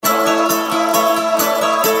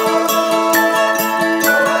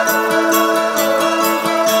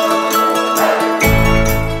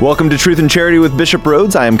Welcome to Truth and Charity with Bishop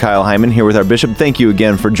Rhodes. I am Kyle Hyman here with our bishop. Thank you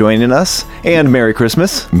again for joining us, and Merry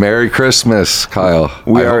Christmas. Merry Christmas, Kyle.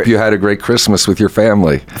 I hope you had a great Christmas with your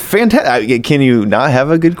family. Fantastic. Can you not have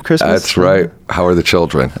a good Christmas? That's right. How are the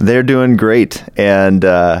children? They're doing great. And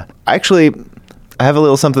actually, I have a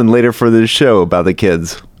little something later for the show about the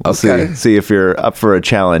kids. We'll see if you're up for a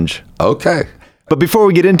challenge. Okay. But before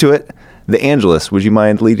we get into it, the Angelus, would you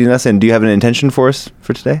mind leading us? And do you have an intention for us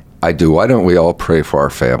for today? I do. Why don't we all pray for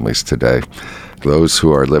our families today? Those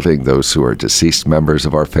who are living, those who are deceased members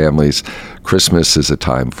of our families. Christmas is a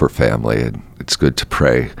time for family, and it's good to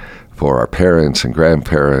pray for our parents and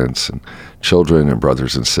grandparents and children and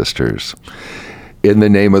brothers and sisters. In the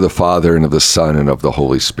name of the Father, and of the Son, and of the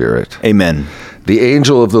Holy Spirit. Amen. The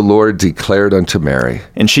angel of the Lord declared unto Mary,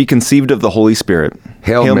 and she conceived of the Holy Spirit.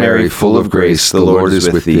 Hail Mary, full of grace, the Lord is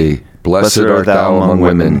with thee. Blessed art thou among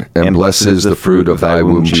women, and blessed is the fruit of thy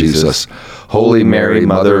womb, Jesus. Holy Mary,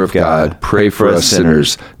 Mother of God, pray for us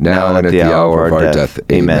sinners, now and at the hour of our death.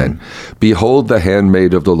 Amen. Behold the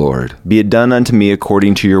handmaid of the Lord. Be it done unto me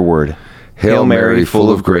according to your word. Hail Mary, full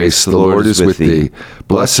of grace, the Lord is with thee.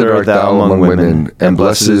 Blessed art thou among women, and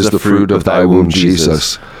blessed is the fruit of thy womb,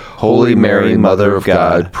 Jesus. Holy Mary, Mother of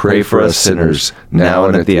God, pray for us sinners, now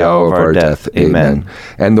and at the hour of our death. Amen.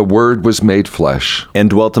 And the Word was made flesh,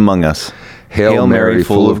 and dwelt among us. Hail Mary,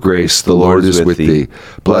 full of grace, the Lord is with thee.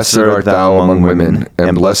 Blessed art thou among women,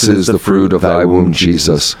 and blessed is the fruit of thy womb,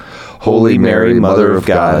 Jesus. Holy Mary, Mother of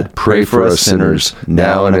God, pray for us sinners,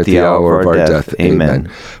 now and at the hour of our death. Amen.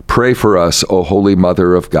 Pray for us, O Holy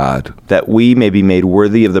Mother of God, that we may be made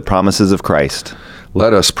worthy of the promises of Christ.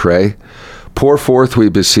 Let us pray. Pour forth, we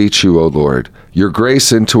beseech you, O Lord, your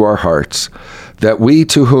grace into our hearts, that we,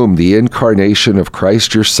 to whom the incarnation of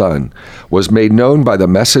Christ your Son was made known by the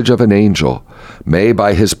message of an angel, may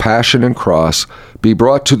by his passion and cross be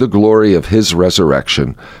brought to the glory of his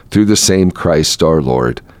resurrection, through the same Christ our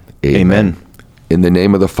Lord. Amen. In the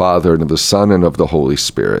name of the Father, and of the Son, and of the Holy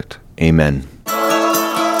Spirit. Amen.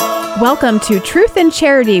 Welcome to Truth and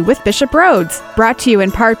Charity with Bishop Rhodes, brought to you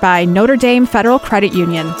in part by Notre Dame Federal Credit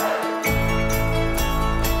Union.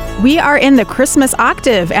 We are in the Christmas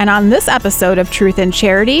octave, and on this episode of Truth and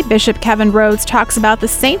Charity, Bishop Kevin Rhodes talks about the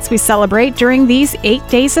saints we celebrate during these 8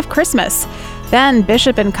 days of Christmas. Then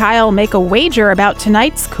Bishop and Kyle make a wager about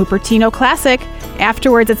tonight's Cupertino Classic.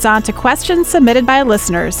 Afterwards, it's on to questions submitted by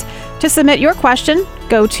listeners. To submit your question,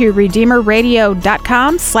 go to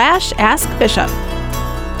redeemerradio.com/askbishop.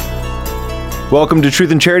 Welcome to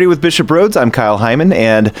Truth and Charity with Bishop Rhodes. I'm Kyle Hyman,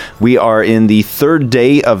 and we are in the third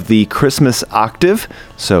day of the Christmas octave.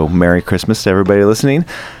 So, Merry Christmas to everybody listening.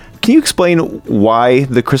 Can you explain why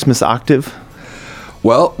the Christmas octave?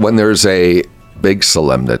 Well, when there's a big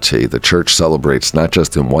solemnity, the church celebrates not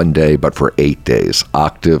just in one day, but for 8 days.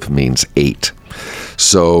 Octave means 8.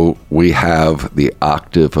 So we have the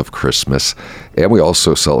octave of Christmas, and we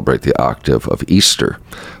also celebrate the octave of Easter.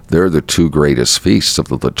 They're the two greatest feasts of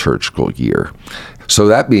the liturgical year. So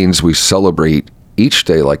that means we celebrate each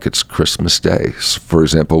day like it's Christmas Day. For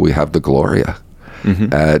example, we have the Gloria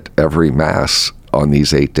at every Mass on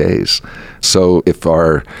these 8 days. So if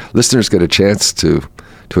our listeners get a chance to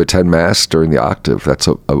attend Mass during the octave, that's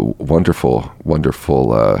a wonderful,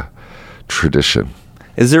 wonderful tradition.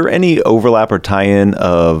 Is there any overlap or tie-in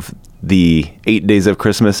of the 8 days of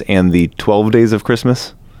Christmas and the 12 days of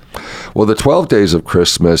Christmas? Well, the 12 days of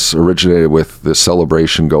Christmas originated with the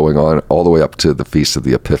celebration going on all the way up to the Feast of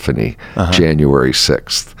the Epiphany, January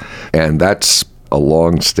 6th. And that's a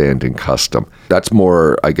long-standing custom. That's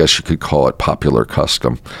more, I guess you could call it popular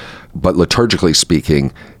custom. But liturgically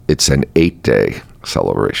speaking, it's an 8-day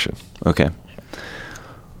celebration. Okay.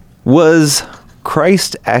 Was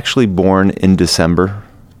Christ actually born in December?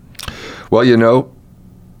 Well,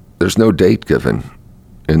 there's no date given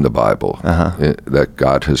in the Bible that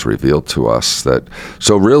God has revealed to us.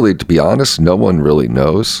 So really, to be honest, no one really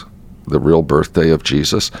knows the real birthday of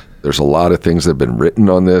Jesus. There's a lot of things that have been written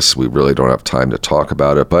on this. We really don't have time to talk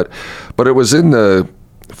about it. But it was in the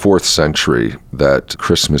 4th century that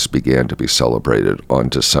Christmas began to be celebrated on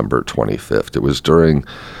December 25th. It was during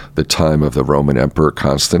the time of the Roman Emperor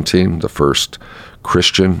Constantine, the first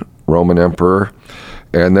Christian Roman emperor.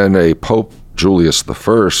 And then a Pope, Julius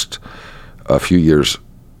I, a few years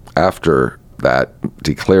after that,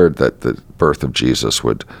 declared that the birth of Jesus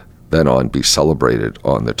would then on be celebrated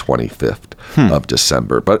on the 25th of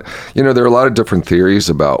December. But, there are a lot of different theories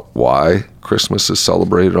about why Christmas is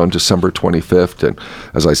celebrated on December 25th. And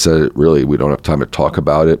as I said, really, we don't have time to talk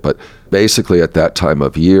about it. But basically at that time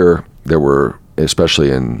of year, there were,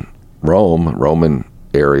 especially in Roman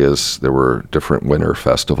areas, there were different winter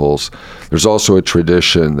festivals. There's also a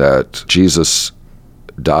tradition that Jesus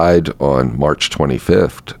died on March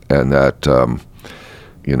 25th, and that,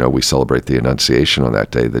 we celebrate the Annunciation on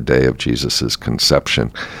that day, the day of Jesus'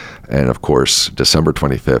 conception. And of course, December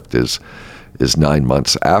 25th is 9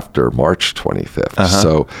 months after March 25th.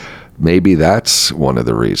 So maybe that's one of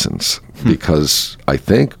the reasons, because I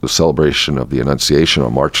think the celebration of the Annunciation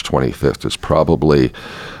on March 25th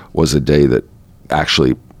was a day that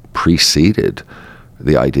actually preceded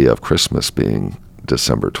the idea of Christmas being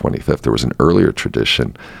December 25th. There was an earlier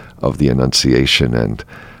tradition of the Annunciation and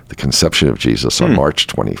the conception of Jesus on March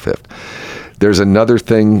 25th. There's another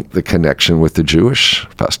thing, the connection with the Jewish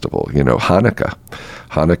festival, Hanukkah.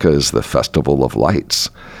 Hanukkah is the festival of lights,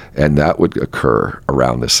 and that would occur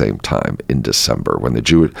around the same time in December when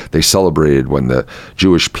they celebrated when the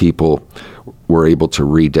Jewish people were able to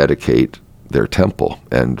rededicate their temple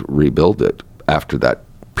and rebuild it after that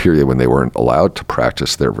period when they weren't allowed to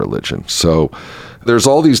practice their religion. So there's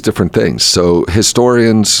all these different things. So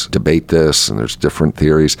historians debate this, and there's different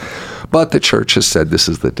theories. But the church has said this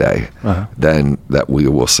is the day then that we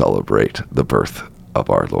will celebrate the birth of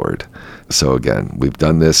our Lord. So again, we've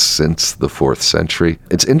done this since the 4th century.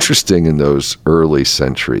 It's interesting in those early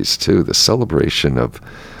centuries, too. The celebration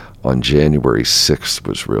on January 6th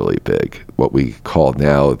was really big, what we call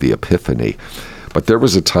now the Epiphany. But there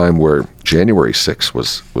was a time where January 6th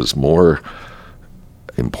was more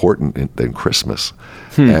important than Christmas.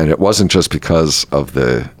 And it wasn't just because of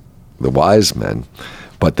the wise men,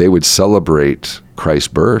 but they would celebrate Christ's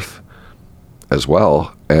birth as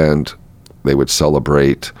well, and they would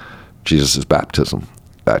celebrate Jesus' baptism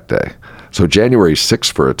that day. So January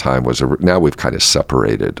 6th for a time now we've kind of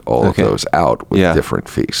separated all of those out with different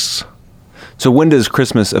feasts. So when does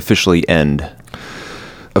Christmas officially end?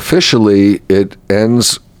 Officially, it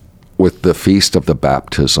ends with the Feast of the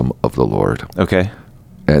Baptism of the Lord. Okay.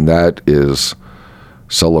 And that is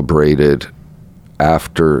celebrated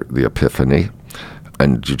after the Epiphany.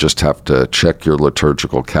 And you just have to check your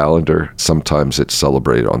liturgical calendar. Sometimes it's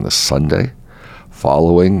celebrated on the Sunday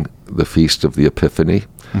following the Feast of the Epiphany.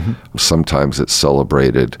 Sometimes it's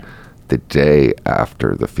celebrated the day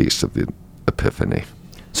after the Feast of the Epiphany.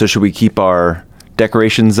 So should we keep our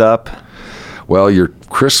decorations up? Well, your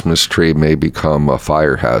Christmas tree may become a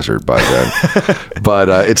fire hazard by then.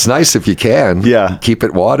 But it's nice if you can. Yeah. Keep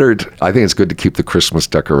it watered. I think it's good to keep the Christmas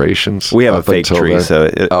decorations. We have a fake tree,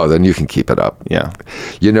 then. Then you can keep it up. Yeah.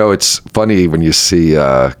 It's funny when you see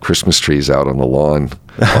Christmas trees out on the lawn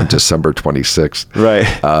on December 26th. Right.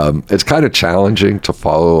 It's kind of challenging to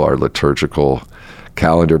follow our liturgical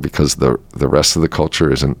calendar because the rest of the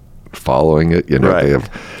culture isn't following it. They have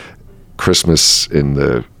Christmas in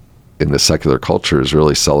the secular culture is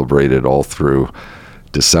really celebrated all through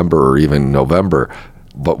December or even November,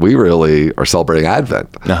 but we really are celebrating Advent.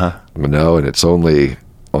 And it's only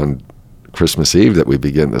on Christmas Eve that we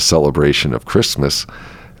begin the celebration of Christmas,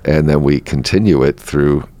 and then we continue it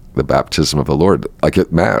through the baptism of the Lord. Like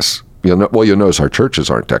at Mass, you'll notice our churches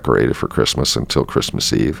aren't decorated for Christmas until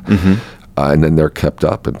Christmas Eve, and then they're kept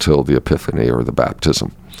up until the Epiphany or the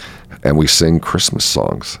baptism. And we sing Christmas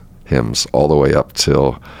songs, hymns, all the way up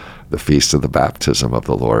till the Feast of the Baptism of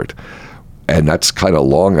the Lord. And that's kind of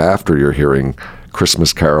long after you're hearing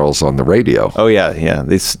Christmas carols on the radio. Oh, yeah.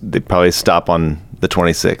 They probably stop on the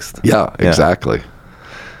 26th. Yeah, exactly.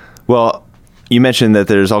 Well, you mentioned that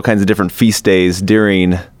there's all kinds of different feast days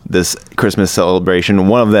during this Christmas celebration.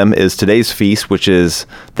 One of them is today's feast, which is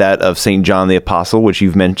that of St. John the Apostle, which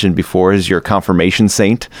you've mentioned before is your confirmation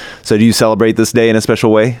saint. So do you celebrate this day in a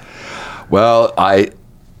special way? Well, I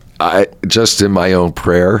just in my own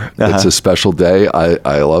prayer, it's a special day.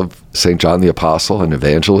 I love St. John the Apostle, an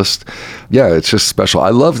evangelist. Yeah, it's just special.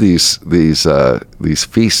 I love these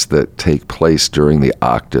feasts that take place during the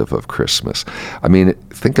octave of Christmas. I mean,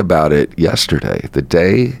 think about it yesterday, the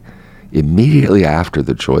day immediately after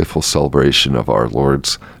the joyful celebration of our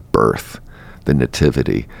Lord's birth, the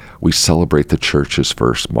Nativity, we celebrate the church's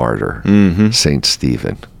first martyr, St.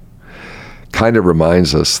 Stephen. Kind of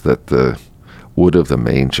reminds us that the wood of the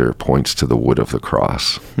manger points to the wood of the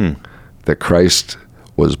cross, that Christ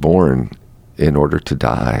was born in order to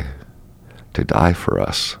die for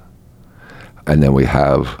us. And then we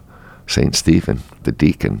have St. Stephen, the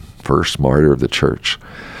deacon, first martyr of the church.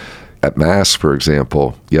 At Mass, for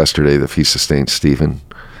example, yesterday, the Feast of St. Stephen,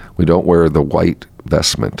 we don't wear the white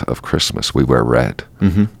vestment of Christmas. We wear red,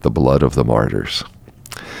 the blood of the martyrs.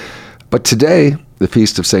 But today, the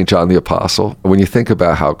Feast of St. John the Apostle, when you think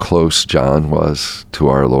about how close John was to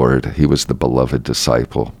our Lord, he was the beloved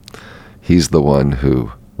disciple. He's the one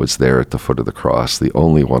who was there at the foot of the cross, the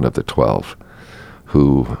only one of the 12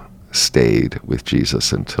 who stayed with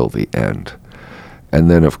Jesus until the end.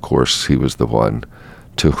 And then, of course, he was the one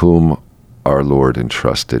to whom our Lord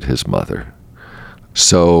entrusted his mother.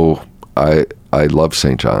 So I love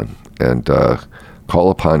St. John and call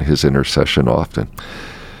upon his intercession often.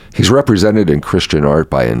 He's represented in Christian art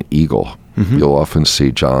by an eagle. Mm-hmm. You'll often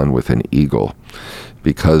see John with an eagle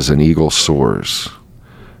because an eagle soars.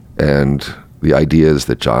 And the idea is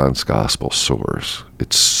that John's gospel soars.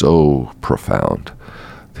 It's so profound.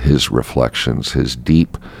 His reflections, his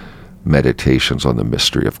deep meditations on the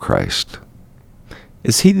mystery of Christ.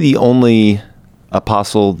 Is he the only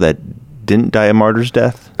apostle that didn't die a martyr's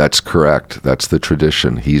death? That's correct. That's the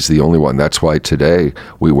tradition. He's the only one. That's why today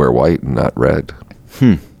we wear white and not red.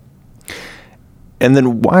 And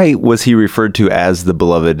then why was he referred to as the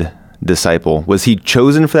beloved disciple? Was he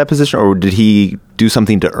chosen for that position, or did he do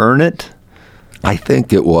something to earn it? I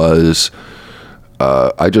think it was,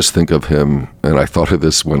 I just think of him, and I thought of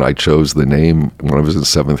this when I chose the name when I was in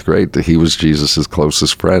 7th grade, that he was Jesus'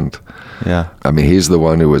 closest friend. Yeah. I mean, he's the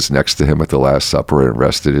one who was next to him at the Last Supper and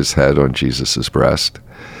rested his head on Jesus' breast.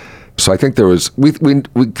 So I think there was, we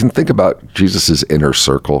can think about Jesus' inner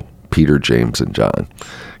circle, Peter, James, and John.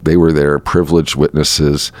 They were there, privileged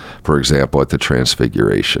witnesses, for example, at the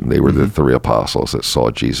Transfiguration. They were the three apostles that saw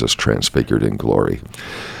Jesus transfigured in glory.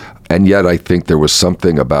 And yet I think there was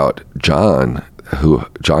something about John,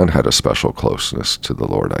 John had a special closeness to the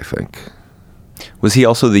Lord, I think. Was he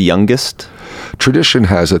also the youngest? Tradition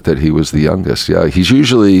has it that he was the youngest, yeah. He's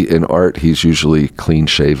usually, in art, he's usually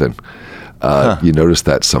clean-shaven. You notice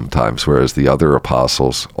that sometimes, whereas the other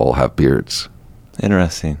apostles all have beards.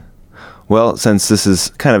 Interesting. Well, since this is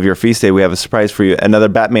kind of your feast day, we have a surprise for you. Another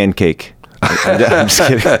Batman cake. I'm just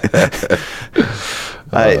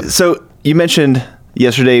kidding. So you mentioned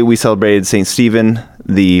yesterday we celebrated St. Stephen,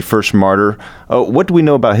 the first martyr. What do we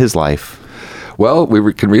know about his life? Well,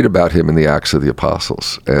 we can read about him in the Acts of the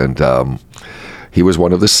Apostles. And he was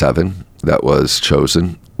one of the 7 that was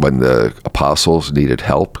chosen when the apostles needed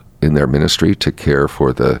help in their ministry to care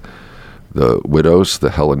for the widows,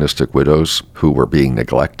 the Hellenistic widows who were being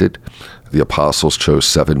neglected. The apostles chose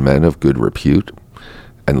 7 men of good repute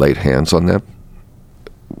and laid hands on them,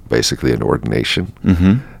 basically an ordination,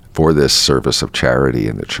 for this service of charity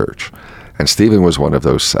in the church. And Stephen was one of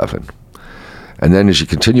those 7. And then as you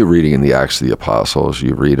continue reading in the Acts of the Apostles,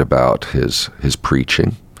 you read about his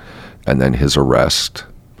preaching, and then his arrest,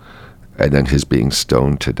 and then his being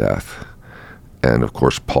stoned to death. And of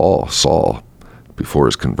course, Saul, before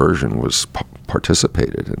his conversion, was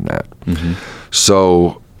participated in that.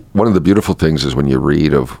 So one of the beautiful things is when you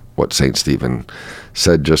read of what St. Stephen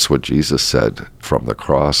said, just what Jesus said from the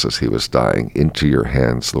cross as he was dying, "Into your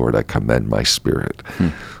hands, Lord, I commend my spirit."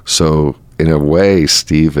 So in a way,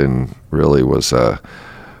 Stephen really was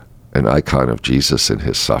an icon of Jesus in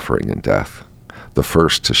his suffering and death, the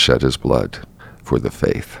first to shed his blood for the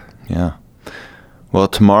faith. Yeah. Well,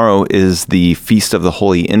 tomorrow is the Feast of the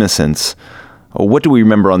Holy Innocents. What do we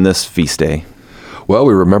remember on this feast day? Well,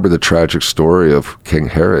 we remember the tragic story of King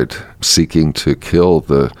Herod seeking to kill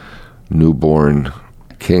the newborn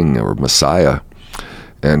king or Messiah,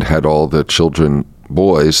 and had all the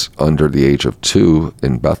boys under the age of 2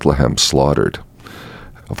 in Bethlehem slaughtered.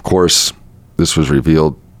 Of course, this was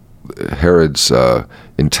revealed, Herod's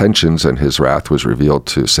intentions and his wrath was revealed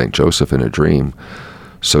to St. Joseph in a dream.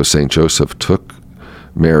 So St. Joseph took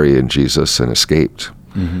Mary and Jesus and escaped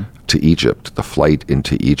to Egypt, the flight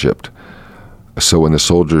into Egypt. So when the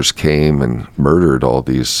soldiers came and murdered all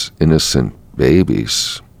these innocent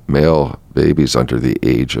babies, male babies under the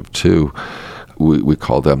age of 2, we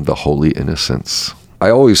call them the Holy Innocents. I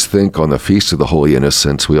always think on the Feast of the Holy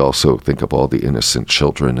Innocents, we also think of all the innocent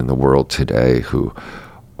children in the world today who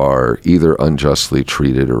are either unjustly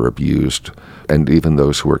treated or abused, and even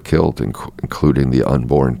those who are killed, including the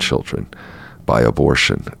unborn children by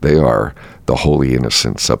abortion. They are the Holy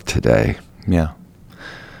Innocents of today. Yeah.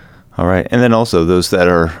 All right. And then also those that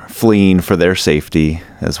are fleeing for their safety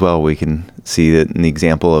as well. We can see that in the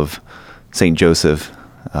example of St. Joseph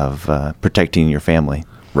of protecting your family.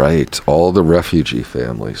 Right. All the refugee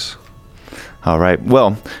families. All right.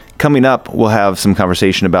 Well, coming up, we'll have some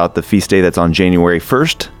conversation about the feast day that's on January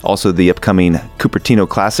 1st, also the upcoming Cupertino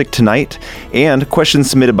Classic tonight, and questions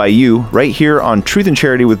submitted by you right here on Truth and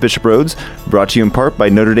Charity with Bishop Rhoades, brought to you in part by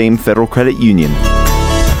Notre Dame Federal Credit Union.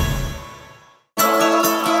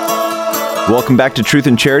 Welcome back to Truth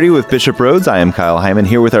and Charity with Bishop Rhoades. I am Kyle Hyman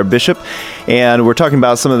here with our bishop, and we're talking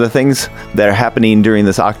about some of the things that are happening during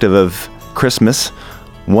this octave of Christmas.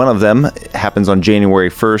 One of them happens on January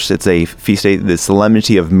 1st. It's a feast day, the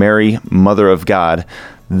Solemnity of Mary, Mother of God.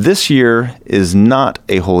 This year is not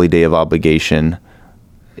a holy day of obligation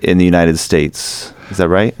in the United States. Is that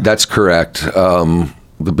right? That's correct. The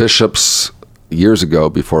bishops years ago,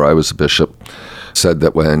 before I was a bishop, said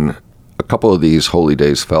that when a couple of these holy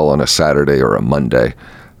days fell on a Saturday or a Monday,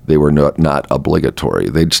 they were not obligatory.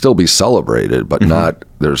 They'd still be celebrated, but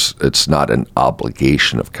it's not an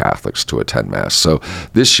obligation of Catholics to attend Mass. So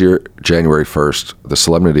this year, January 1st, the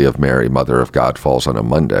Solemnity of Mary, Mother of God, falls on a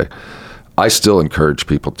Monday. I still encourage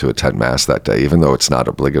people to attend Mass that day, even though it's not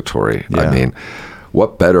obligatory. Yeah. I mean,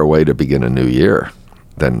 what better way to begin a new year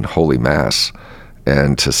than Holy Mass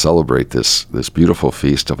and to celebrate this beautiful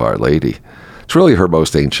feast of Our Lady? It's really her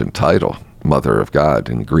most ancient title, Mother of God,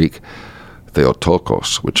 in Greek,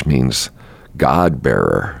 Theotokos, which means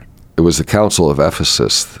God-bearer. It was the Council of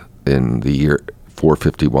Ephesus in the year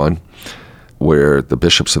 451 where the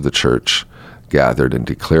bishops of the church gathered and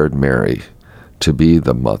declared Mary to be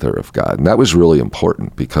the Mother of God. And that was really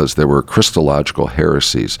important because there were Christological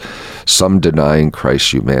heresies, some denying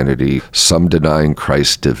Christ's humanity, some denying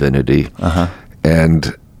Christ's divinity,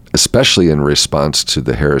 and especially in response to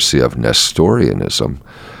the heresy of Nestorianism,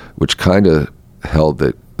 which kind of held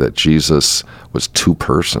that Jesus was two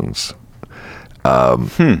persons,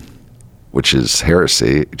 which is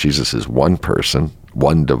heresy. Jesus is one person,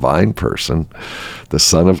 one divine person, the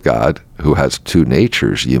Son of God, who has two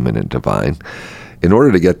natures, human and divine. In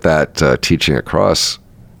order to get that teaching across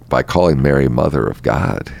by calling Mary Mother of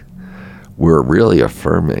God, we're really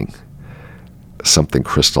affirming something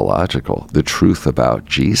Christological, the truth about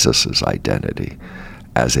Jesus' identity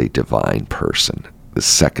as a divine person, the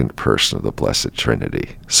second person of the Blessed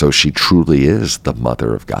Trinity. So she truly is the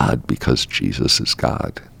Mother of God because Jesus is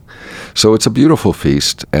God. So it's a beautiful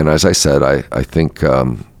feast. And as I said, I think,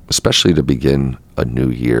 especially to begin a new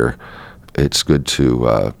year, it's good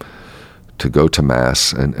to go to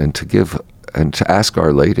Mass and to give and to ask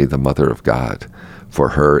Our Lady, the Mother of God, for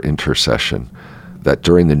her intercession, that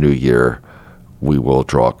during the new year we will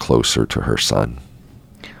draw closer to her Son.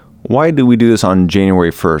 Why do we do this on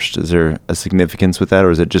January 1st? Is there a significance with that, or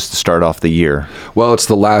is it just to start off the year? Well, it's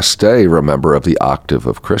the last day, remember, of the octave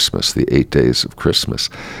of Christmas, the 8 days of Christmas.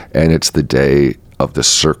 And it's the day of the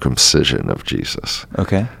circumcision of Jesus.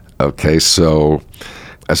 Okay, so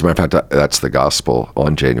as a matter of fact, that's the gospel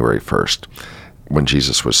on January 1st, when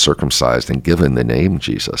Jesus was circumcised and given the name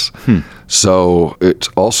Jesus. So it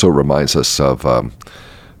also reminds us of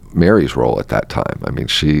Mary's role at that time. I mean,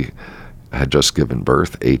 she had just given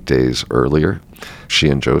birth 8 days earlier. She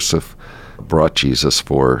and Joseph brought Jesus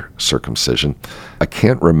for circumcision. I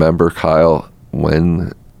can't remember, Kyle,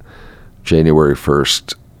 when January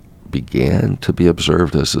 1st began to be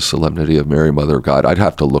observed as the Solemnity of Mary, Mother of God. I'd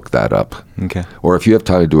have to look that up. Okay. Or if you have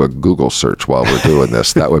time to do a Google search while we're doing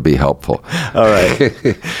this, that would be helpful. All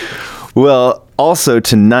right. Well, also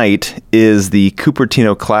tonight is the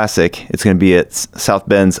Cupertino Classic. It's going to be at South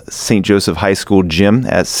Bend's St. Joseph High School gym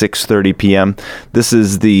at 6:30 p.m. This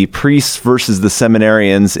is the priests versus the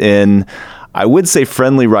seminarians in, I would say,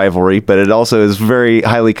 friendly rivalry, but it also is very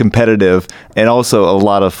highly competitive and also a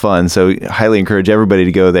lot of fun. So highly encourage everybody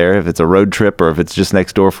to go there. If it's a road trip or if it's just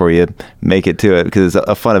next door for you, make it to it because it's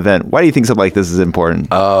a fun event. Why do you think something like this is important?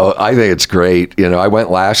 Oh, I think it's great. You know, I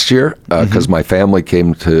went last year because my family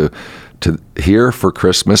came to here for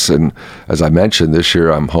Christmas. And as I mentioned, this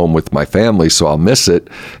year I'm home with my family, so I'll miss it.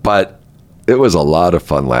 But it was a lot of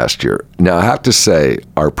fun last year. Now, I have to say,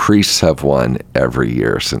 our priests have won every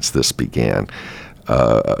year since this began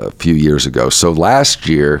a few years ago. So last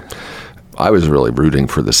year, I was really rooting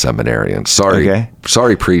for the seminarians.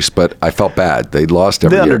 Sorry, priests, but I felt bad. They lost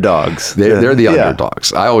every year. The underdogs. They're the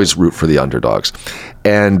underdogs. I always root for the underdogs.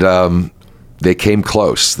 And they came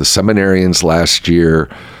close. The seminarians last year,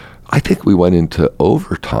 I think we went into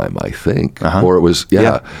overtime, or it was,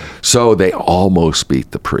 So they almost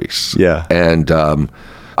beat the priests. Yeah. And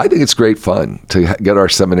I think it's great fun to get our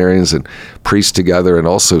seminarians and priests together, and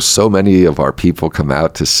also so many of our people come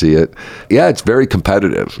out to see it. Yeah, it's very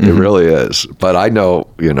competitive. It really is. But I know,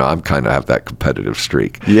 I'm kind of have that competitive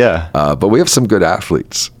streak. Yeah. But we have some good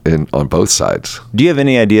athletes on both sides. Do you have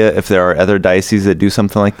any idea if there are other dioceses that do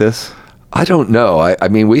something like this? I don't know. I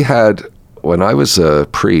mean, we had... When I was a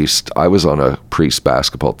priest, I was on a priest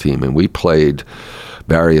basketball team, and we played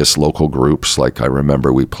various local groups. Like I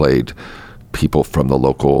remember we played people from the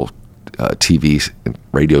local TV and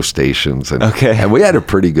radio stations. And we had a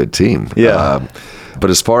pretty good team. Yeah. But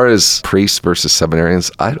as far as priests versus seminarians,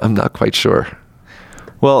 I'm not quite sure.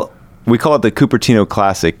 Well, we call it the Cupertino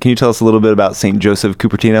Classic. Can you tell us a little bit about St. Joseph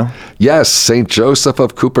Cupertino? Yes, St. Joseph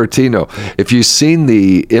of Cupertino. If you've seen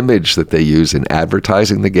the image that they use in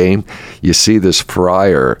advertising the game, you see this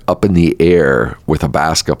friar up in the air with a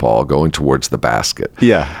basketball going towards the basket.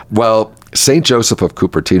 Yeah. Well, St. Joseph of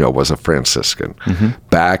Cupertino was a Franciscan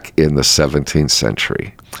back in the 17th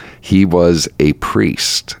century. He was a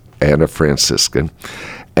priest and a Franciscan,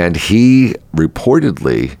 and he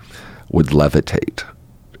reportedly would levitate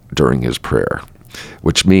during his prayer,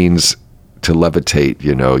 which means to levitate,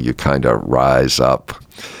 you kind of rise up.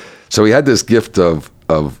 So he had this gift of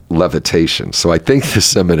levitation. So I think the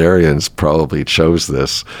seminarians probably chose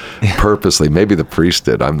this purposely. Maybe the priest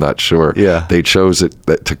did. I'm not sure. Yeah. They chose it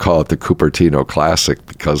to call it the Cupertino Classic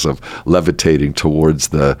because of levitating towards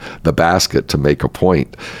the basket to make a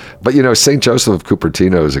point. But, St. Joseph of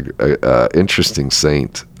Cupertino is an interesting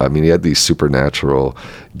saint. I mean, he had these supernatural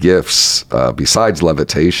gifts besides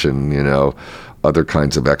levitation, other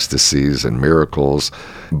kinds of ecstasies and miracles.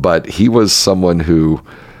 But he was someone who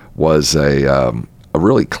was a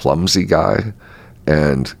really clumsy guy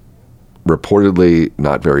and reportedly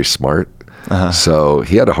not very smart. So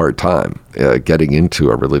he had a hard time getting into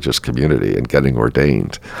a religious community and getting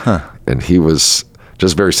ordained. And he was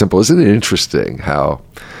just very simple. Isn't it interesting how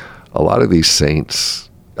a lot of these saints,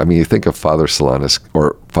 I mean, you think of Father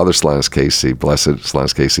Solanus Casey, Blessed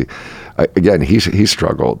Solanus Casey. Again, he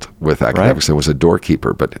struggled with academics and was a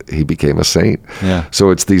doorkeeper, but he became a saint. Yeah.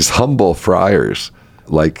 So it's these humble friars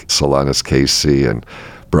like Solanus Casey and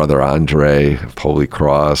Brother Andre of Holy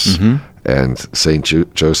Cross and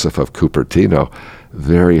St. Joseph of Cupertino,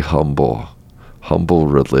 very humble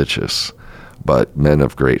religious, but men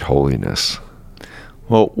of great holiness.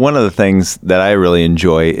 Well, one of the things that I really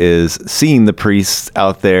enjoy is seeing the priests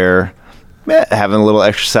out there having a little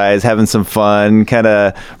exercise, having some fun, kind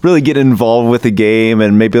of really get involved with the game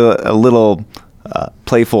and maybe a little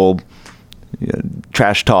playful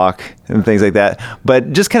trash talk and things like that.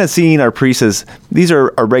 But just kind of seeing our priests as these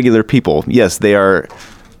are regular people. Yes, they are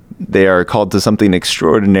called to something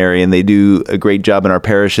extraordinary and they do a great job in our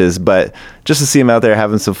parishes, but just to see them out there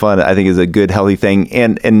having some fun, I think is a good, healthy thing.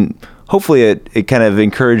 And hopefully it kind of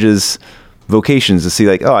encourages vocations to see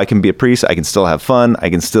like, oh, I can be a priest. I can still have fun. I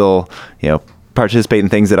can still, participate in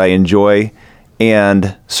things that I enjoy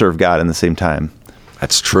and serve God in the same time.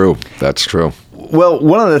 That's true. Well,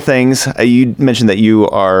 one of the things you mentioned that you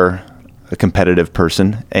are a competitive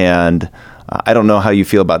person, and I don't know how you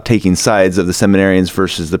feel about taking sides of the seminarians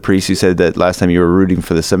versus the priests. You said that last time you were rooting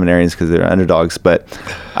for the seminarians because they're underdogs, but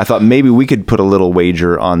I thought maybe we could put a little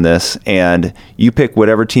wager on this, and you pick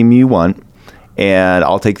whatever team you want, and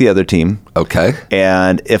I'll take the other team. Okay.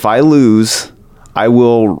 And if I lose, I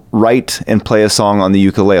will write and play a song on the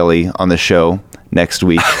ukulele on the show next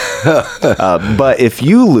week. But if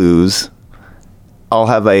you lose, I'll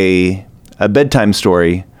have a bedtime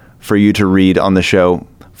story for you to read on the show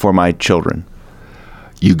for my children.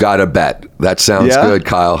 You got to bet. That sounds good,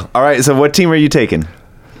 Kyle. All right. So what team are you taking?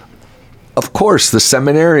 Of course, the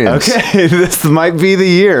seminarians. Okay. This might be the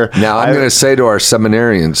year. Now, I'm going to say to our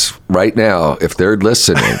seminarians right now, if they're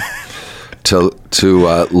listening, to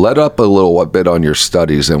let up a little bit on your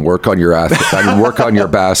studies and work on your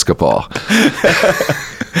basketball.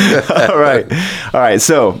 All right.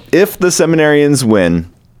 So if the seminarians win,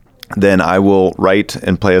 then I will write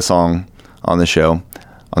and play a song on the show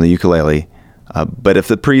on the ukulele. But if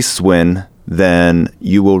the priests win, then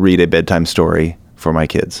you will read a bedtime story for my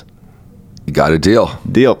kids. You got a deal.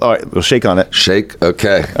 All right. We'll shake on it. Shake.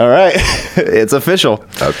 Okay. All right. It's official.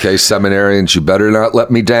 Okay, seminarians, you better not let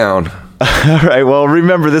me down. All right. Well,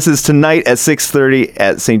 remember, this is tonight at 6:30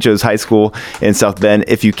 at St. Joe's High School in South Bend.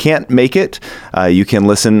 If you can't make it, you can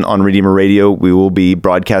listen on Redeemer Radio. We will be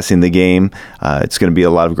broadcasting the game. It's going to be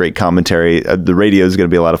a lot of great commentary. The radio is going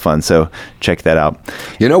to be a lot of fun. So check that out.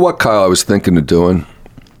 You know what, Kyle, I was thinking of doing?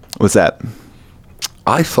 What's that?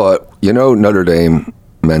 I thought, Notre Dame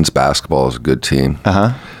men's basketball is a good team.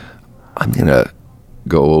 I'm going to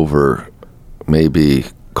go over, maybe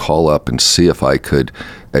call up and see if I could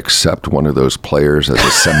accept one of those players as a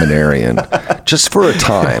seminarian just for a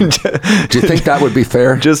time. Do you think that would be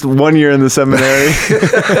fair? Just 1 year in the seminary?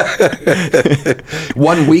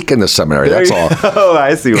 1 week in the seminary, that's all. Oh,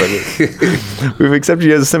 I see what it is. We've accepted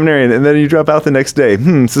you as a seminarian, and then you drop out the next day.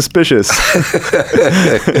 Suspicious.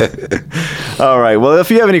 All right. Well, if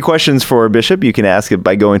you have any questions for Bishop, you can ask it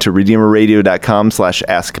by going to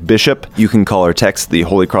redeemerradio.com/askbishop. You can call or text the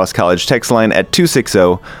Holy Cross College text line at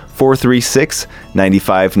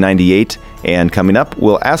 260-436-9598. And coming up,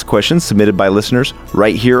 we'll ask questions submitted by listeners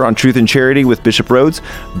right here on Truth and Charity with Bishop Rhoades,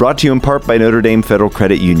 brought to you in part by Notre Dame Federal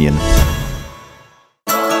Credit Union.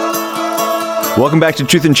 Welcome back to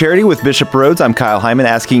Truth and Charity with Bishop Rhoades. I'm Kyle Hyman,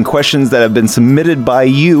 asking questions that have been submitted by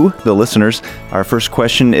you, the listeners. Our first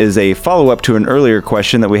question is a follow-up to an earlier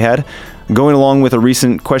question that we had. Going along with a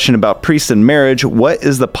recent question about priests and marriage, what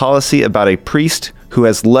is the policy about a priest who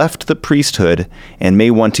has left the priesthood and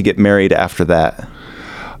may want to get married after that?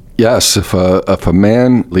 Yes, if a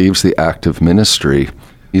man leaves the active ministry,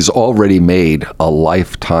 he's already made a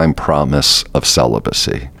lifetime promise of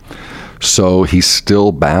celibacy. So he's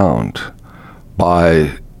still bound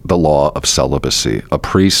by the law of celibacy. A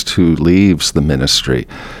priest who leaves the ministry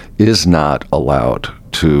is not allowed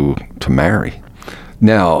to marry.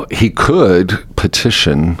 Now, he could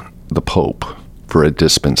petition the Pope for a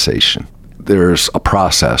dispensation. There's a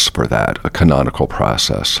process for that, a canonical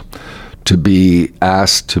process, to be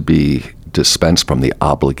asked to be dispensed from the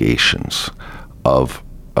obligations of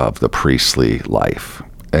the priestly life.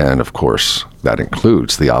 And of course, that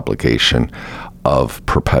includes the obligation of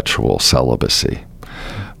perpetual celibacy.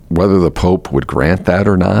 Whether the Pope would grant that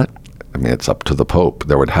or not, I mean, it's up to the Pope.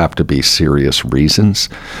 There would have to be serious reasons.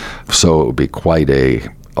 So it would be quite a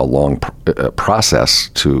long process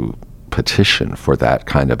to petition for that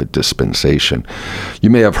kind of a dispensation. You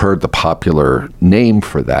may have heard the popular name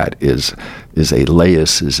for that is a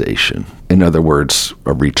laicization. In other words,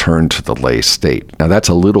 a return to the lay state. Now that's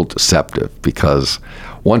a little deceptive because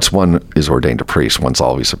once one is ordained a priest, one's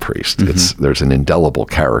always a priest. Mm-hmm. There's an indelible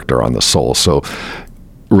character on the soul. So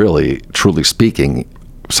really, truly speaking,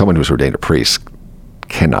 someone who's ordained a priest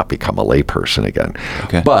cannot become a layperson again.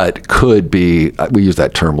 Okay. But could be, we use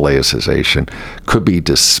that term laicization, could be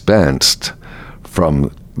dispensed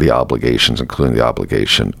from the obligations, including the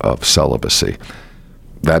obligation of celibacy.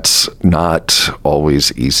 That's not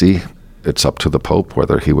always easy. It's up to the Pope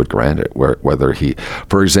whether he would grant it, whether he,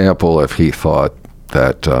 for example, if he thought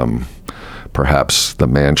that perhaps the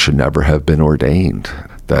man should never have been ordained,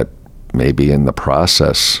 that maybe in the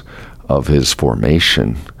process of his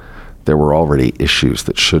formation, there were already issues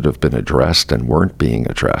that should have been addressed and weren't being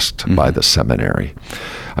addressed mm-hmm. by the seminary.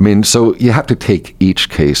 I mean, so you have to take each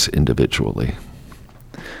case individually.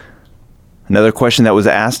 Another question that was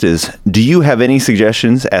asked is, do you have any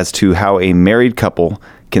suggestions as to how a married couple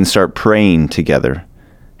can start praying together,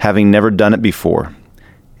 having never done it before?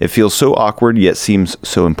 It feels so awkward, yet seems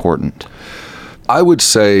so important. I would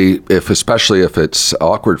say, especially if it's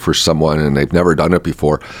awkward for someone and they've never done it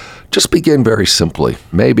before, just begin very simply.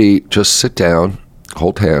 Maybe just sit down,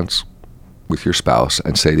 hold hands with your spouse,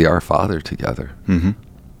 and say the Our Father together. Mm-hmm.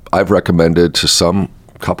 I've recommended to some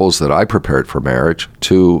couples that I prepared for marriage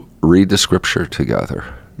to read the scripture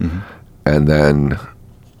together mm-hmm. and then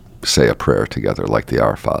say a prayer together like the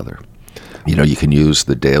Our Father. You know, you can use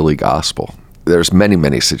the daily gospel. There's many,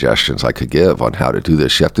 many suggestions I could give on how to do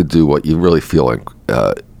this. You have to do what you really feel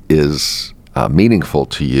is meaningful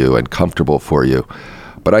to you and comfortable for you.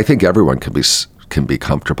 But I think everyone can be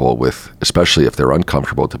comfortable with, especially if they're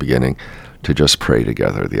uncomfortable at the beginning, to just pray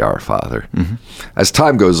together the Our Father. Mm-hmm. As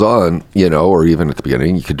time goes on, or even at the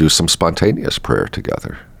beginning, you could do some spontaneous prayer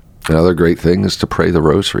together. Another great thing is to pray the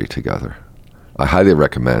rosary together. I highly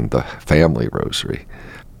recommend the family rosary.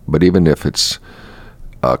 But even if it's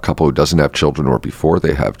a couple who doesn't have children or before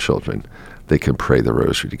they have children, they can pray the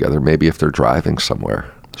rosary together. Maybe if they're driving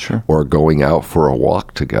somewhere sure. or going out for a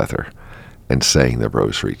walk together and saying the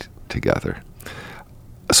rosary together.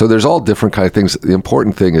 So there's all different kind of things. The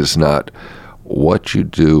important thing is not what you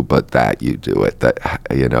do, but that you do it. That,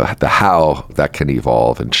 the how, that can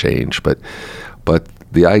evolve and change. But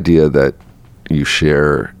the idea that you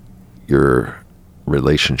share your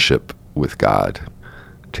relationship with God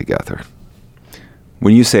together.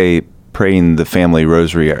 When you say praying the family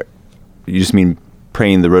rosary, you just mean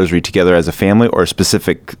praying the rosary together as a family, or a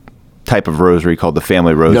specific type of rosary called the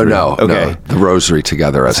family rosary? No. The rosary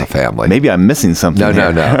together as a family. Maybe I'm missing something.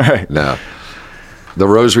 No. Right. No. The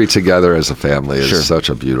rosary together as a family is sure. such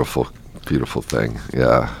a beautiful, beautiful thing.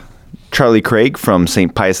 Yeah. Charlie Craig from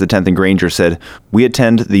St. Pius X in Granger said, "We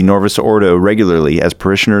attend the Norvis Ordo regularly as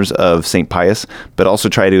parishioners of St. Pius, but also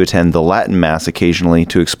try to attend the Latin Mass occasionally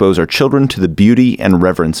to expose our children to the beauty and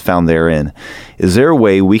reverence found therein. Is there a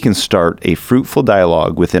way we can start a fruitful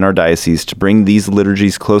dialogue within our diocese to bring these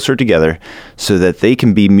liturgies closer together so that they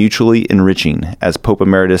can be mutually enriching, as Pope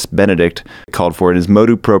Emeritus Benedict called for in his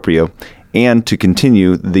Motu Proprio, and to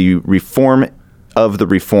continue the reform of the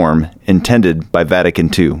reform intended by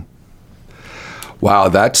Vatican II?" Wow,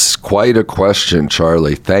 that's quite a question,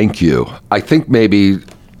 Charlie. Thank you. I think maybe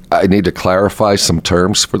I need to clarify some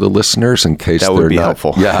terms for the listeners in case that would be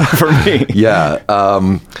helpful. Yeah, for me. Yeah.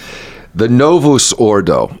 The Novus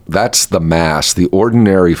Ordo, that's the Mass, the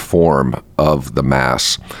ordinary form of the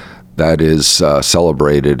Mass that is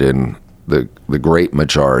celebrated in the great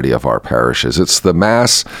majority of our parishes. It's the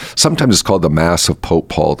Mass, sometimes it's called the Mass of Pope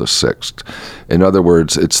Paul VI. In other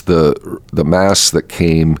words, it's the Mass that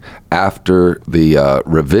came after the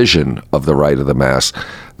revision of the rite of the Mass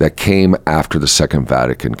that came after the Second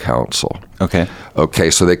Vatican Council. Okay,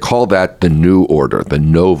 so they call that the New Order, the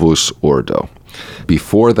Novus Ordo.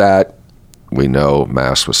 Before that, we know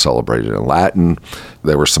Mass was celebrated in Latin.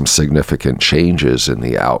 There were some significant changes in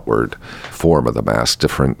the outward form of the Mass,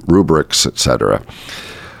 different rubrics, etc.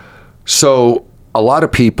 So a lot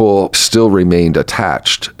of people still remained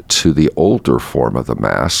attached to the older form of the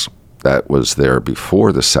Mass that was there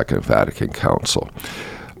before the Second Vatican Council.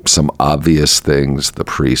 Some obvious things: the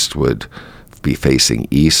priest would be facing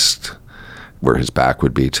east, where his back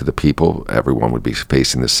would be to the people. Everyone would be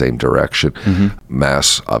facing the same direction.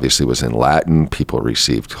 Mass obviously was in Latin. People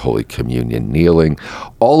received Holy Communion kneeling,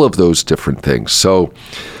 all of those different things. So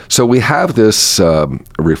we have this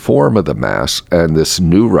reform of the Mass, and this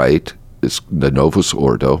new rite, is the Novus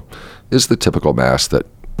Ordo, is the typical Mass that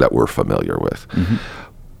we're familiar with.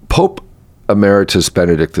 Pope Emeritus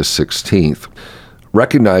Benedict XVI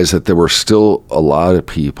recognized that there were still a lot of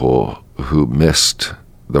people who missed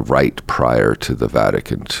the rite prior to the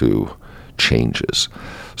Vatican II changes.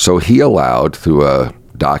 So he allowed, through a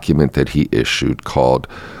document that he issued called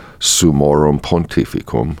Summorum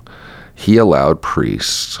Pontificum, he allowed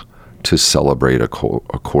priests to celebrate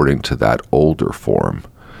according to that older form.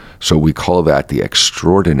 So we call that the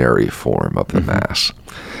extraordinary form of the Mass.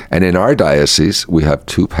 And in our diocese, we have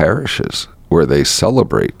 2 parishes where they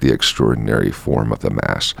celebrate the extraordinary form of the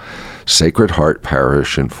Mass: Sacred Heart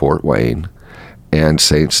Parish in Fort Wayne and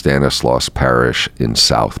St. Stanislaus Parish in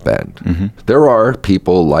South Bend. There are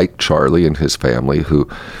people like Charlie and his family who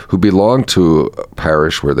belong to a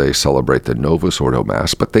parish where they celebrate the Novus Ordo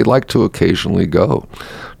Mass, but they like to occasionally go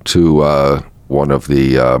to one of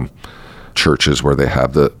the churches where they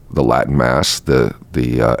have the Latin Mass,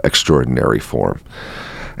 the extraordinary form.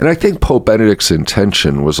 And I think Pope Benedict's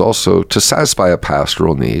intention was also to satisfy a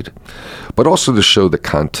pastoral need, but also to show the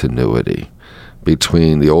continuity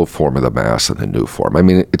between the old form of the Mass and the new form. I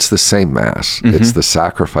mean, it's the same Mass. It's the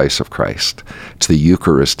sacrifice of Christ. It's the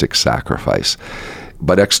Eucharistic sacrifice.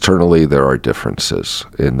 But externally, there are differences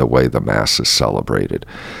in the way the Mass is celebrated.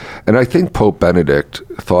 And I think Pope Benedict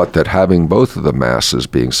thought that having both of the Masses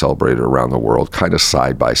being celebrated around the world, kind of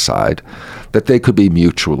side by side, that they could be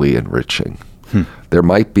mutually enriching. There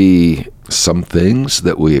might be some things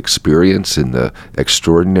that we experience in the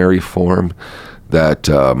extraordinary form that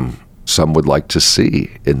some would like to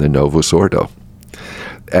see in the Novus Ordo.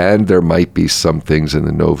 And there might be some things in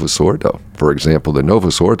the Novus Ordo. For example, the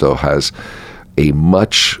Novus Ordo has a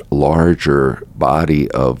much larger body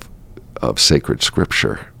of sacred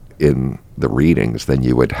scripture in the readings than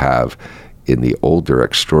you would have in the older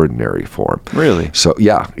extraordinary form. Really? So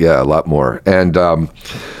yeah, a lot more. And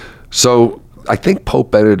so I think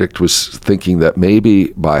Pope Benedict was thinking that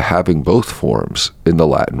maybe by having both forms in the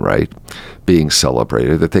Latin Rite being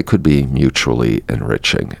celebrated, that they could be mutually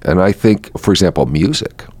enriching. And I think, for example,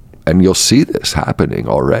 music, and you'll see this happening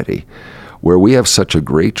already, where we have such a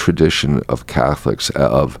great tradition of Catholics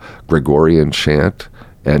of Gregorian chant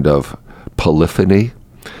and of polyphony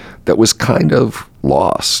that was kind of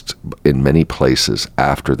lost in many places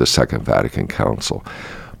after the Second Vatican Council.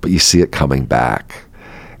 But you see it coming back.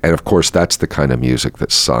 And of course, that's the kind of music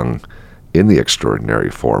that's sung in the extraordinary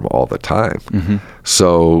form all the time.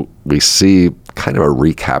 So we see kind of a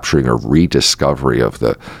recapturing or rediscovery of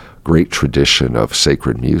the great tradition of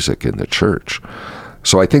sacred music in the church.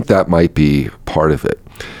 So I think that might be part of it.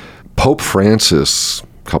 Pope Francis,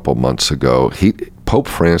 a couple months ago, Pope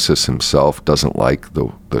Francis himself doesn't like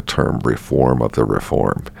the term reform of the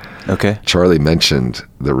reform. Okay. Charlie mentioned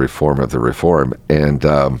the reform of the reform, and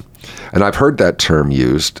I've heard that term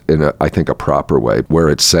used in I think a proper way, where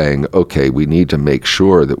it's saying, okay, we need to make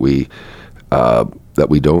sure that we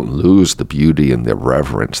don't lose the beauty and the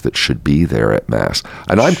reverence that should be there at Mass.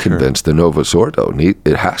 And I'm convinced the Novus Ordo,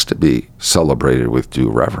 it has to be celebrated with due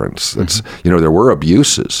reverence. It's, there were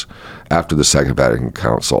abuses after the Second Vatican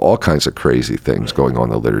Council, all kinds of crazy things going on in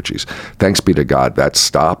the liturgies. Thanks be to God, that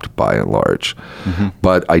stopped by and large.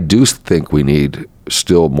 But I do think we need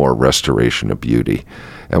still more restoration of beauty.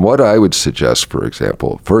 And what I would suggest, for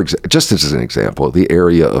example, just as an example, the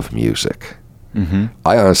area of music.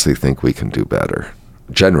 I honestly think we can do better,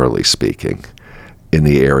 generally speaking, in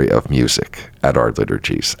the area of music at our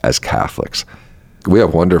liturgies as Catholics. We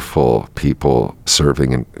have wonderful people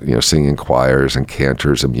serving and singing choirs and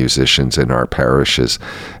cantors and musicians in our parishes,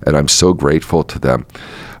 and I'm so grateful to them.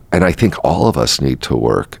 And I think all of us need to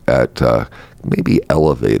work at maybe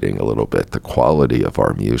elevating a little bit the quality of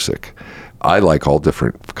our music I like all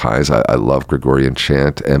different kinds. I love Gregorian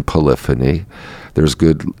chant and polyphony. There's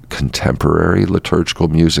good contemporary liturgical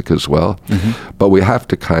music as well. Mm-hmm. But we have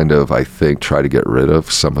to kind of, I think, try to get rid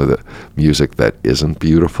of some of the music that isn't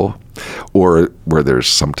beautiful, or where there's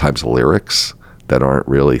sometimes lyrics that aren't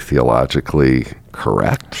really theologically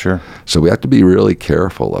correct. Sure. So we have to be really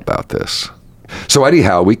careful about this. So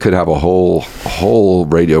anyhow, we could have a whole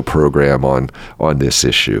radio program on this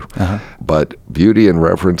issue. Uh-huh. But beauty and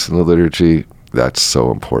reverence in the liturgy, that's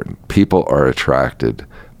so important. People are attracted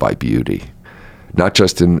by beauty, not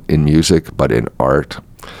just in music, but in art.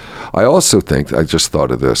 I also think, I just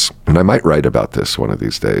thought of this, and I might write about this one of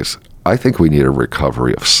these days, I think we need a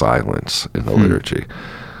recovery of silence in the liturgy.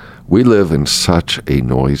 We live in such a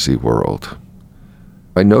noisy world.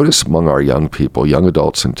 I notice among our young people, young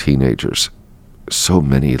adults and teenagers, so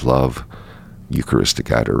many love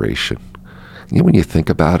Eucharistic adoration. You know, when you think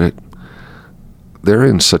about it, they're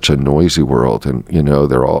in such a noisy world, and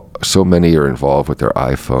so many are involved with their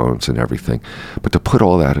iPhones and everything. But to put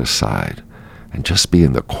all that aside and just be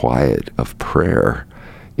in the quiet of prayer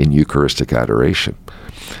in Eucharistic adoration.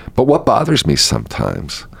 But what bothers me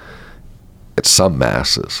sometimes at some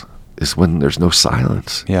masses is when there's no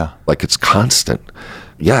silence. Yeah. Like it's constant.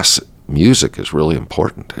 Yes, music is really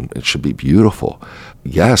important and it should be beautiful.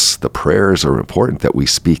 Yes, the prayers are important that we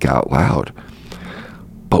speak out loud.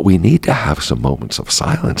 But we need to have some moments of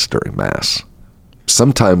silence during Mass.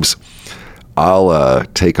 Sometimes I'll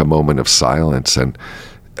take a moment of silence and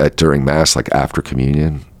during Mass, like after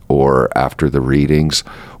communion or after the readings,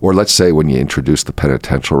 or let's say when you introduce the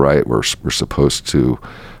penitential rite, we're supposed to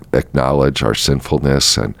acknowledge our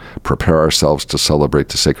sinfulness and prepare ourselves to celebrate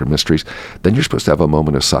the sacred mysteries, then you're supposed to have a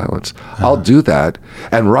moment of silence. I'll do that,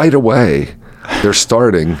 and right away, they're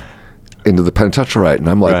starting into the penitential rite, and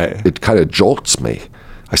I'm like, right. It kind of jolts me.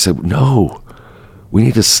 I said, no, we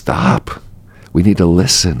need to stop. We need to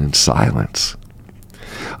listen in silence.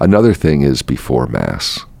 Another thing is before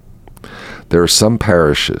Mass. There are some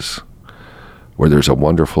parishes where there's a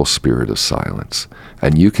wonderful spirit of silence,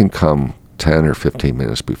 and you can come 10 or 15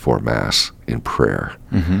 minutes before Mass in prayer.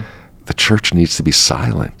 Mm-hmm. The church needs to be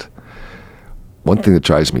silent. One thing that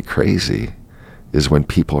drives me crazy is when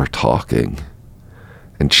people are talking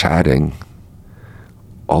and chatting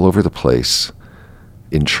all over the place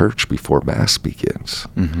in church before Mass begins.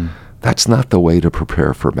 Mm-hmm. That's not the way to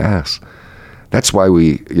prepare for Mass. That's why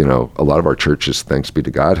we, a lot of our churches, thanks be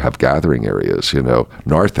to God, have gathering areas,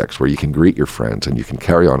 narthex, where you can greet your friends and you can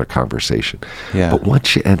carry on a conversation. Yeah. But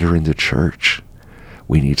once you enter into church,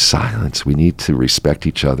 we need silence. We need to respect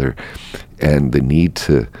each other, and the need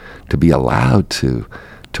to be allowed to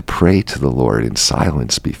pray to the Lord in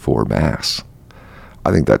silence before Mass.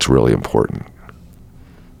 I think that's really important.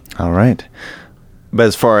 All right. But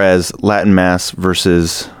as far as Latin Mass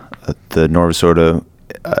versus the Novus Ordo,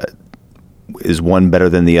 is one better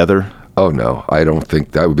than the other? Oh, no. I don't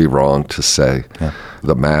think that would be wrong to say. Yeah.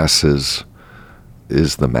 The Mass is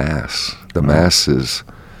the Mass. The Mass is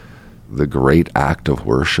the great act of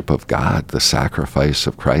worship of God, the sacrifice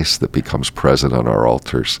of Christ that becomes present on our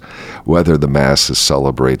altars. Whether the Mass is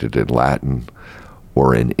celebrated in Latin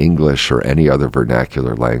or in English or any other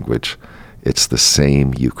vernacular language, it's the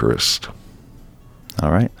same Eucharist.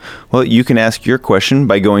 All right. Well, you can ask your question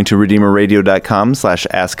by going to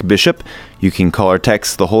redeemerradio.com/askbishop. You can call or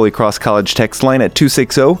text the Holy Cross College text line at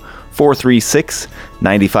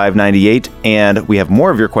 260-436-9598. And we have more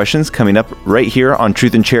of your questions coming up right here on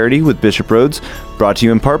Truth and Charity with Bishop Rhoades, brought to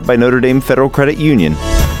you in part by Notre Dame Federal Credit Union.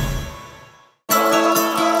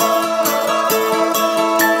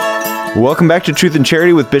 Welcome back to Truth and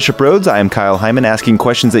Charity with Bishop Rhoades. I am Kyle Hyman, asking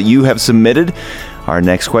questions that you have submitted. Our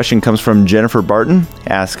next question comes from Jennifer Barton,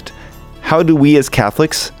 asked, how do we as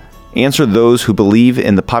Catholics answer those who believe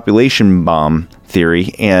in the population bomb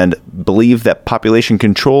theory and believe that population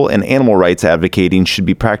control and animal rights advocating should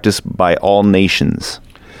be practiced by all nations?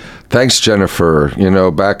 Thanks, Jennifer.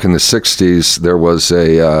 Back in the 60s, there was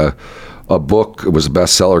a book, it was a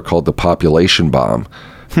bestseller called The Population Bomb.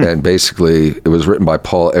 And basically, it was written by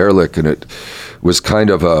Paul Ehrlich, and it was kind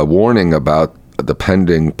of a warning about the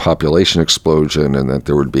pending population explosion and that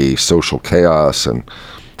there would be social chaos and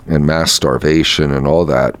mass starvation and all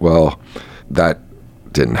that. Well, that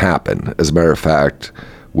didn't happen. As a matter of fact,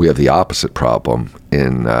 we have the opposite problem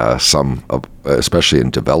in especially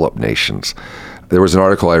in developed nations. There was an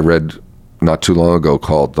article I read not too long ago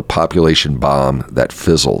called The Population Bomb That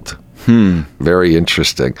Fizzled. Very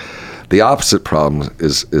interesting. The opposite problem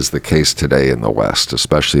is the case today in the West,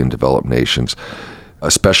 especially in developed nations,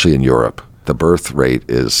 especially in Europe. The birth rate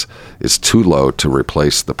is too low to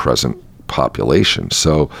replace the present population.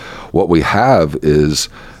 So what we have is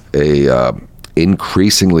a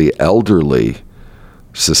increasingly elderly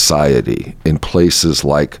society in places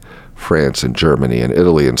like France and Germany and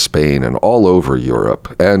Italy and Spain and all over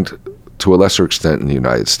Europe, and to a lesser extent in the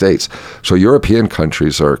United States. So European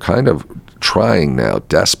countries are kind of trying now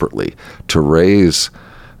desperately to raise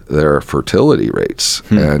their fertility rates,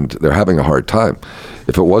 and they're having a hard time.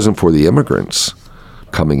 If it wasn't for the immigrants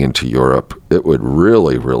coming into Europe, it would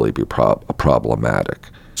really, really be problematic.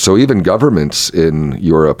 So even governments in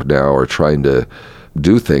Europe now are trying to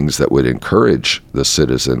do things that would encourage the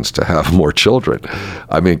citizens to have more children.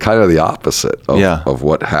 I mean, kind of the opposite of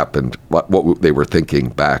what happened, what they were thinking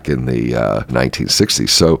back in the 1960s.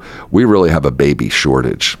 So we really have a baby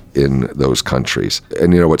shortage in those countries.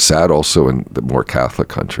 And what's sad also in the more Catholic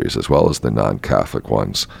countries as well as the non-Catholic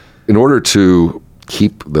ones. In order to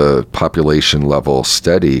keep the population level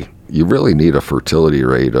steady, you really need a fertility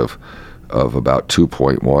rate of about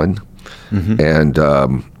 2.1.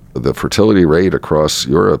 And the fertility rate across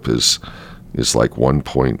Europe is like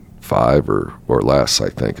 1.5 or less, I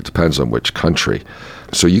think. It depends on which country.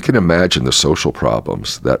 So you can imagine the social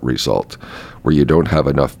problems that result, where you don't have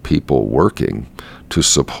enough people working to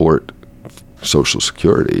support Social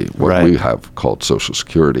Security, what we have called Social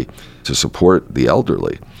Security, to support the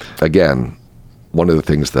elderly. Again, one of the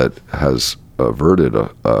things that has averted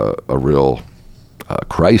a real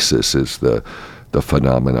crisis is the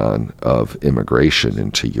phenomenon of immigration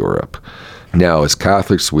into Europe. Now, as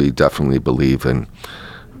Catholics, we definitely believe in,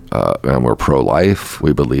 and we're pro-life,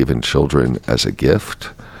 we believe in children as a gift.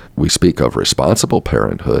 We speak of responsible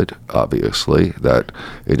parenthood, obviously, that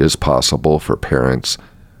it is possible for parents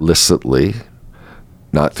licitly,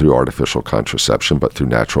 not through artificial contraception, but through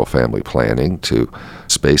natural family planning, to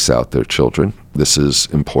space out their children. This is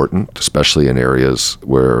important, especially in areas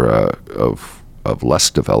where of less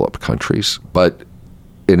developed countries. But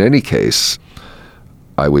in any case,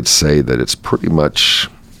 I would say that it's pretty much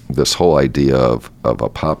this whole idea of a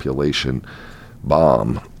population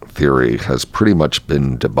bomb theory has pretty much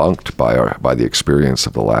been debunked by the experience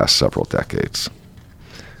of the last several decades.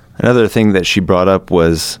 Another thing that she brought up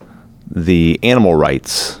was the animal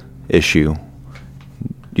rights issue.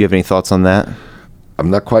 Do you have any thoughts on that? I'm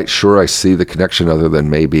not quite sure I see the connection, other than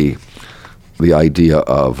maybe the idea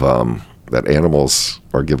of that animals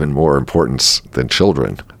are given more importance than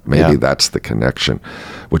children. Maybe that's the connection,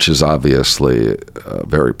 which is obviously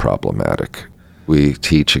very problematic. We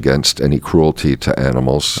teach against any cruelty to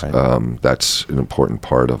animals. Right. That's an important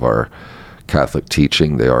part of our Catholic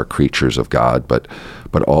teaching. They are creatures of God, but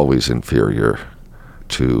always inferior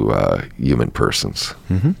to human persons.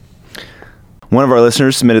 Mm-hmm. One of our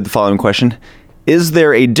listeners submitted the following question: is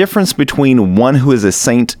there a difference between one who is a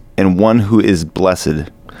saint and one who is blessed?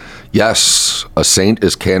 Yes, a saint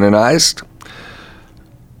is canonized,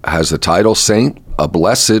 has the title saint. A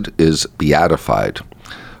blessed is beatified.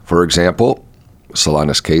 For example,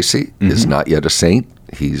 Solanus Casey is not yet a saint.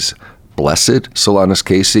 He's blessed Solanus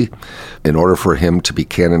Casey. In order for him to be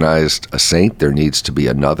canonized a saint, there needs to be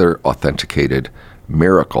another authenticated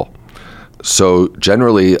miracle. So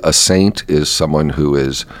generally, a saint is someone who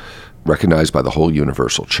is recognized by the whole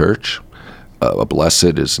universal church. A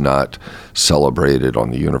blessed is not celebrated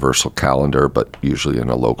on the universal calendar, but usually in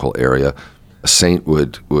a local area. A saint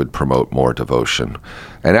would promote more devotion.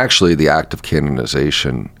 And actually, the act of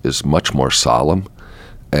canonization is much more solemn,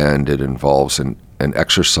 and it involves an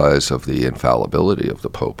exercise of the infallibility of the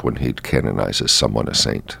Pope when he canonizes someone a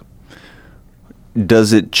saint.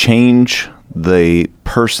 Does it change the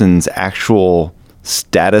person's actual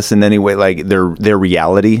status in any way, like their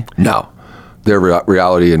reality? No. Their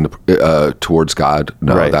reality towards God,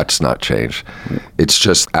 no, That's not changed. It's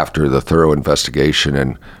just after the thorough investigation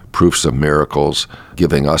and proofs of miracles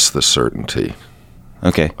giving us the certainty.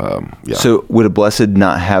 Okay. So would a blessed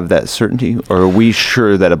not have that certainty, or are we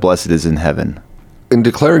sure that a blessed is in heaven? In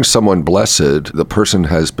declaring someone blessed, the person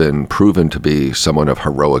has been proven to be someone of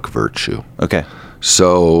heroic virtue. Okay.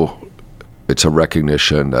 So it's a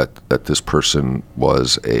recognition that this person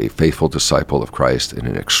was a faithful disciple of Christ in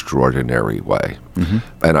an extraordinary way.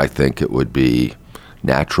 Mm-hmm. And I think it would be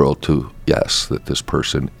natural that this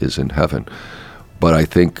person is in heaven. But I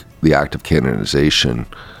think the act of canonization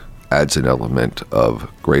adds an element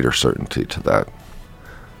of greater certainty to that.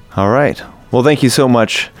 All right. Well, thank you so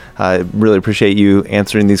much. I really appreciate you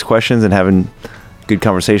answering these questions and having a good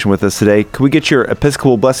conversation with us today. Could we get your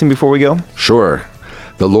Episcopal blessing before we go? Sure.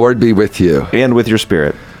 The Lord be with you. And with your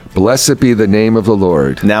spirit. Blessed be the name of the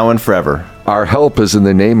Lord. Now and forever. Our help is in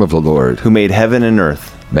the name of the Lord, who made heaven and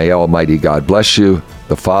earth. May Almighty God bless you,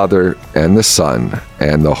 the Father, and the Son,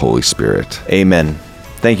 and the Holy Spirit. Amen.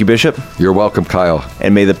 Thank you, Bishop. You're welcome, Kyle.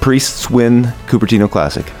 And may the priests win Cupertino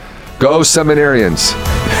Classic. Go seminarians.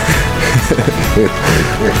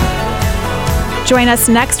 Join us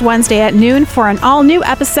next Wednesday at noon for an all-new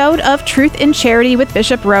episode of Truth in Charity with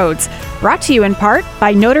Bishop Rhoades, brought to you in part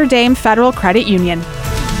by Notre Dame Federal Credit Union.